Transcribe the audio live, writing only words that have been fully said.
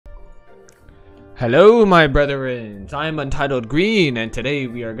Hello my brethren, I'm Untitled Green, and today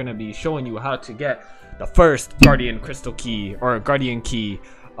we are going to be showing you how to get the first Guardian Crystal Key, or Guardian Key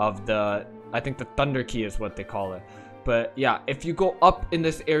of the, I think the Thunder Key is what they call it. But yeah, if you go up in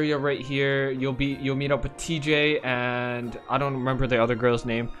this area right here, you'll meet up with TJ, and I don't remember the other girl's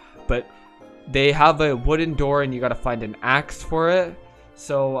name, but they have a wooden door and you got to find an axe for it.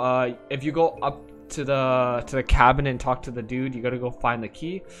 So if you go up to the cabin and talk to the dude, you gotta go find the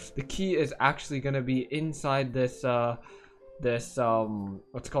key. The key is actually gonna be inside this what's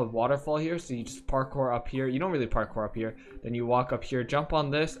called waterfall here. So you just parkour up here. You don't really parkour up here, then you walk up here, jump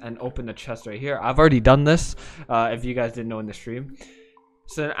on this, and open the chest right here. I've already done this if you guys didn't know in the stream.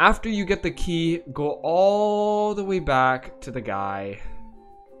 So then after you get the key, go all the way back to the guy,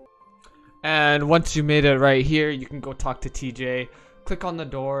 and once you made it right here, you can go talk to TJ. Click on the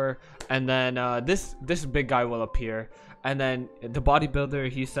door, and then this big guy will appear, and then the bodybuilder,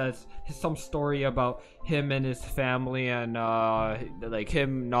 he says some story about him and his family, and like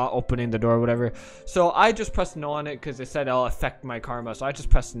him not opening the door or whatever. So I just pressed no on it because it said it'll affect my karma, so I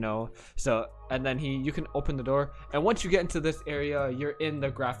just pressed no. So and then you can open the door, and once you get into this area, you're in the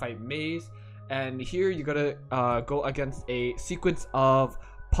graphite maze, and here you gotta go against a sequence of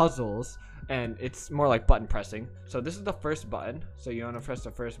puzzles. And it's more like button pressing. So this is the first button, so you want to press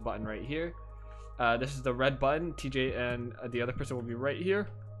the first button right here. This is the red button. TJ and the other person will be right here.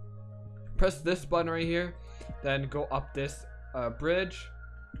 Press this button right here, then go up this bridge.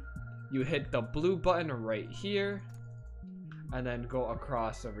 You hit the blue button right here, and then go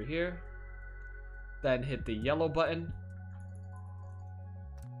across over here, then hit the yellow button,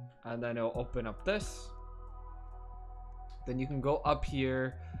 and then it'll open up this. Then you can go up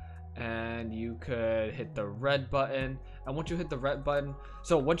here and you could hit the red button, and once you hit the red button,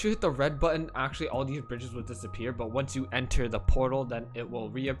 actually all these bridges will disappear, but once you enter the portal, then it will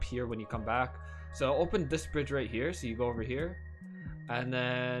reappear when you come back. So open this bridge right here, so you go over here, and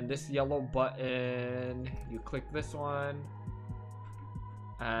then this yellow button, you click this one,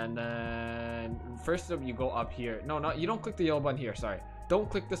 and then first up you go up here. You don't click the yellow button here, sorry, don't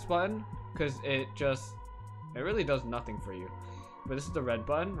click this button because it really does nothing for you. But this is the red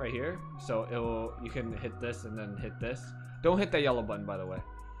button right here, so you can hit this and then hit this. Don't hit that yellow button, by the way.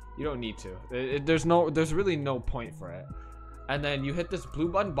 You don't need to. There's really no point for it. And then you hit this blue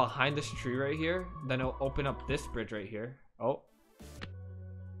button behind this tree right here. Then it'll open up this bridge right here. Oh. All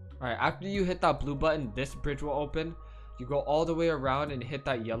right. After you hit that blue button, this bridge will open. You go all the way around and hit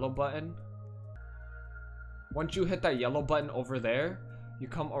that yellow button. Once you hit that yellow button over there, you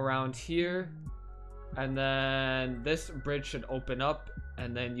come around here. And then this bridge should open up,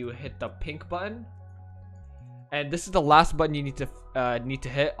 and then you hit the pink button, and this is the last button you need to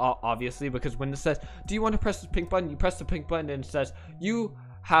hit, obviously, because when it says do you want to press this pink button, you press the pink button and it says you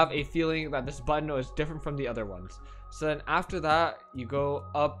have a feeling that this button is different from the other ones. So then after that, you go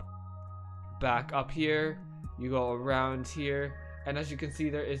back up here, you go around here, and as you can see,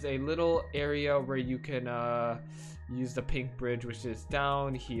 there is a little area where you can use the pink bridge, which is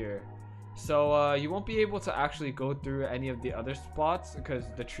down here. So you won't be able to actually go through any of the other spots because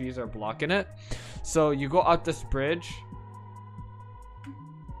the trees are blocking it. So you go up this bridge,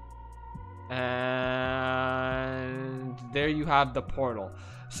 and there you have the portal.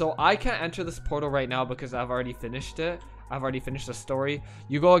 So I can't enter this portal right now because I've already finished it. I've already finished the story.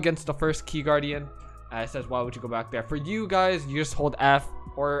 You go against the first key guardian. It says why would you go back there. For you guys, you just hold F,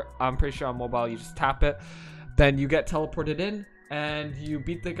 or I'm pretty sure on mobile you just tap it. Then you get teleported in, and you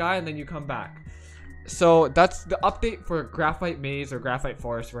beat the guy, and then you come back. So that's the update for Graphite Maze or Graphite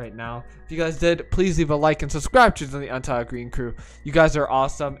Forest right now. If you guys did, please leave a like and subscribe to the Untitled Green crew. You guys are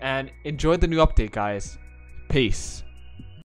awesome, and enjoy the new update, guys. Peace.